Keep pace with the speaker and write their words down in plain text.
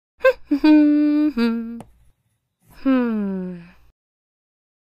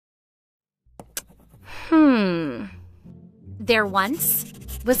There once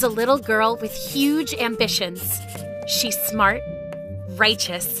was a little girl with huge ambitions. She's smart,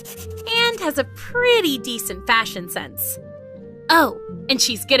 righteous, and has a pretty decent fashion sense. Oh, and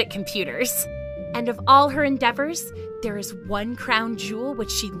she's good at computers. And of all her endeavors, there is one crown jewel which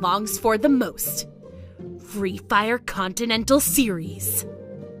she longs for the most. Free Fire Continental Series.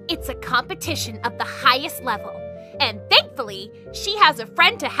 It's a competition of the highest level, and thankfully, she has a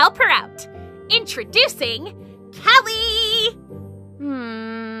friend to help her out. Introducing Kelly!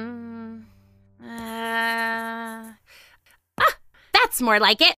 That's more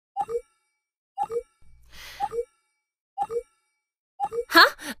like it.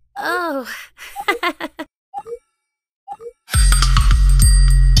 Huh? Oh.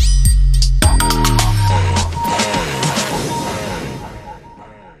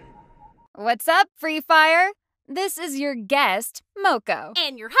 What's up, Free Fire? This is your guest, Moko.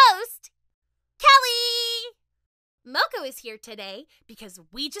 And your host, Kelly! Moko is here today because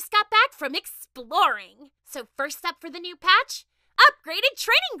we just got back from exploring. So first up for the new patch, upgraded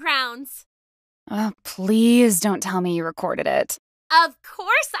training grounds. Oh, please don't tell me you recorded it. Of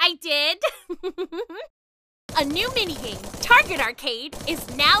course I did. A new minigame, Target Arcade,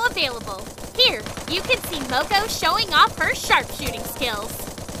 is now available. Here, you can see Moko showing off her sharpshooting skills.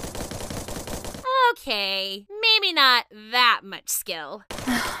 Okay, maybe not that much skill.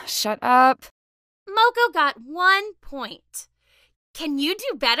 Shut up. Moko got 1 point. Can you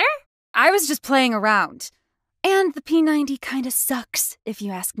do better? I was just playing around. And the P90 kinda sucks, if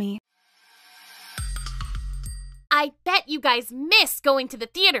you ask me. I bet you guys miss going to the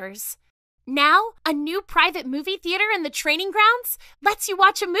theaters. Now, a new private movie theater in the training grounds lets you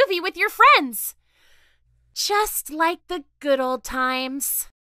watch a movie with your friends. Just like the good old times.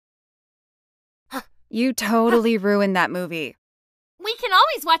 You totally ruined that movie. We can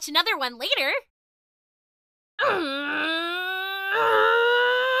always watch another one later.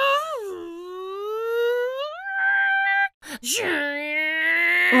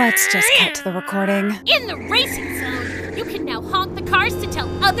 Let's just cut to the recording. In the racing zone, you can now honk the cars to tell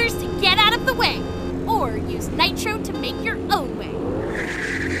others to get out of the way, or use nitro to make your own way.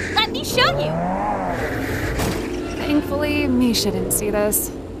 Let me show you. Thankfully, Misha didn't see this.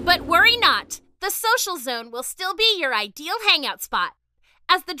 But worry not. The social zone will still be your ideal hangout spot,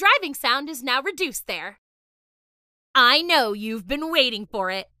 as the driving sound is now reduced there. I know you've been waiting for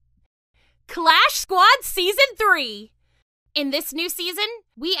it. Clash Squad Season 3! In this new season,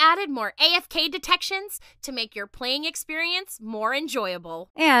 we added more AFK detections to make your playing experience more enjoyable.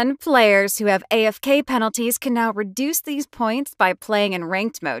 And players who have AFK penalties can now reduce these points by playing in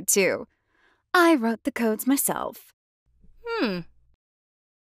ranked mode, too. I wrote the codes myself.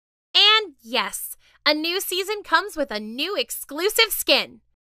 And yes, a new season comes with a new exclusive skin,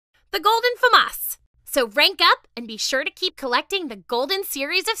 the Golden FAMAS. So rank up and be sure to keep collecting the Golden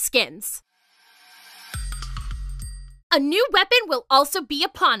series of skins. A new weapon will also be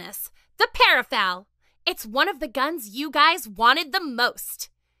upon us, the Parafal. It's one of the guns you guys wanted the most.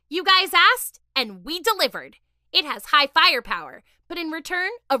 You guys asked, and we delivered. It has high firepower, but in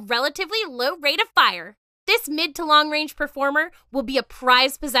return, a relatively low rate of fire. This mid to long range performer will be a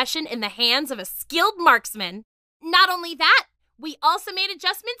prized possession in the hands of a skilled marksman. Not only that, we also made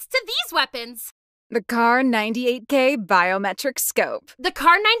adjustments to these weapons. The car98K biometric scope. The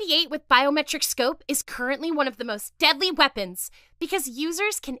car98 with biometric scope is currently one of the most deadly weapons because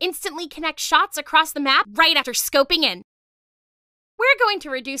users can instantly connect shots across the map right after scoping in. We're going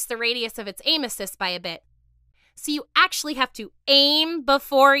to reduce the radius of its aim assist by a bit, so you actually have to aim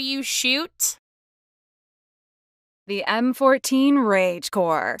before you shoot. The M14 Rage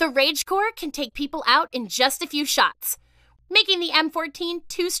Core. The Rage Core can take people out in just a few shots, making the M14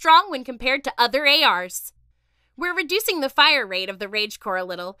 too strong when compared to other ARs. We're reducing the fire rate of the Rage Core a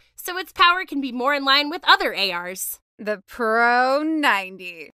little, so its power can be more in line with other ARs. The Pro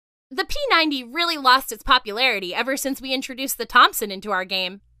 90. The P90 really lost its popularity ever since we introduced the Thompson into our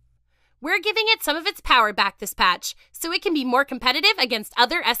game. We're giving it some of its power back this patch, so it can be more competitive against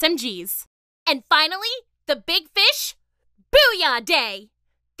other SMGs. And finally, the Big Fish Booyah Day!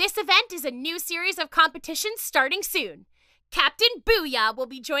 This event is a new series of competitions starting soon. Captain Booyah will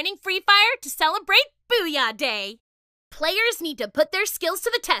be joining Free Fire to celebrate Booyah Day. Players need to put their skills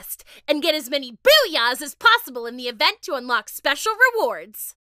to the test and get as many Booyahs as possible in the event to unlock special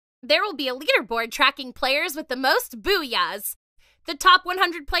rewards. There will be a leaderboard tracking players with the most Booyahs. The top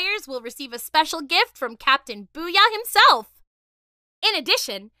 100 players will receive a special gift from Captain Booyah himself. In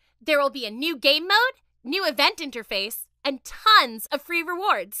addition, there will be a new game mode, new event interface, and tons of free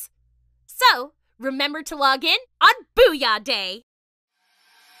rewards. So, remember to log in on Booyah Day!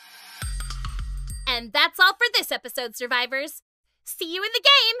 And that's all for this episode, survivors. See you in the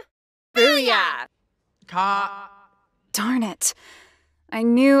game! Booyah! Darn it. I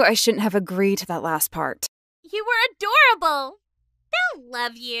knew I shouldn't have agreed to that last part. You were adorable. They'll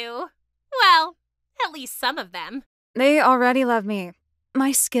love you. Well, at least some of them. They already love me.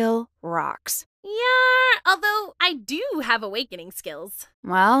 My skill rocks. Yeah, although I do have awakening skills.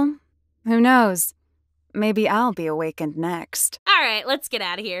 Well, who knows? Maybe I'll be awakened next. All right, let's get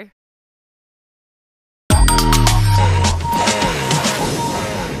out of here.